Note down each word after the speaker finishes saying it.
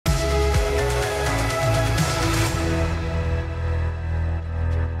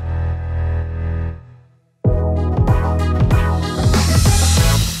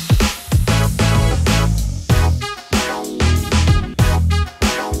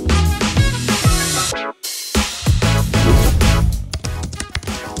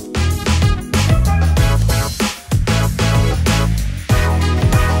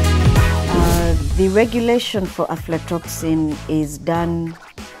regulation for aflatoxin is done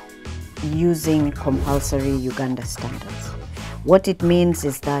using compulsory Uganda standards. What it means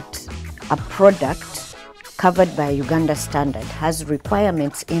is that a product covered by a Uganda standard has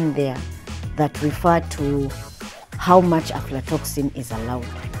requirements in there that refer to how much aflatoxin is allowed.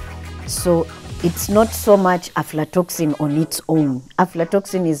 So it's not so much aflatoxin on its own.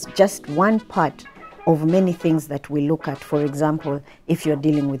 Aflatoxin is just one part of many things that we look at. For example, if you're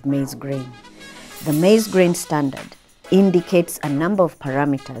dealing with maize grain. The maize grain standard indicates a number of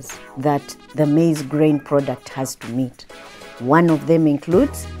parameters that the maize grain product has to meet. One of them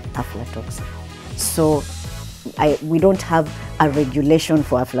includes aflatoxin. So we don't have a regulation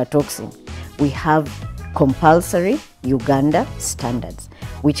for aflatoxin. We have compulsory Uganda standards,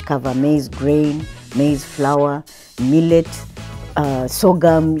 which cover maize grain, maize flour, millet,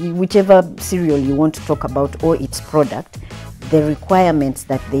 sorghum, whichever cereal you want to talk about or its product. The requirements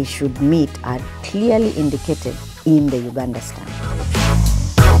that they should meet are clearly indicated in the Uganda standard.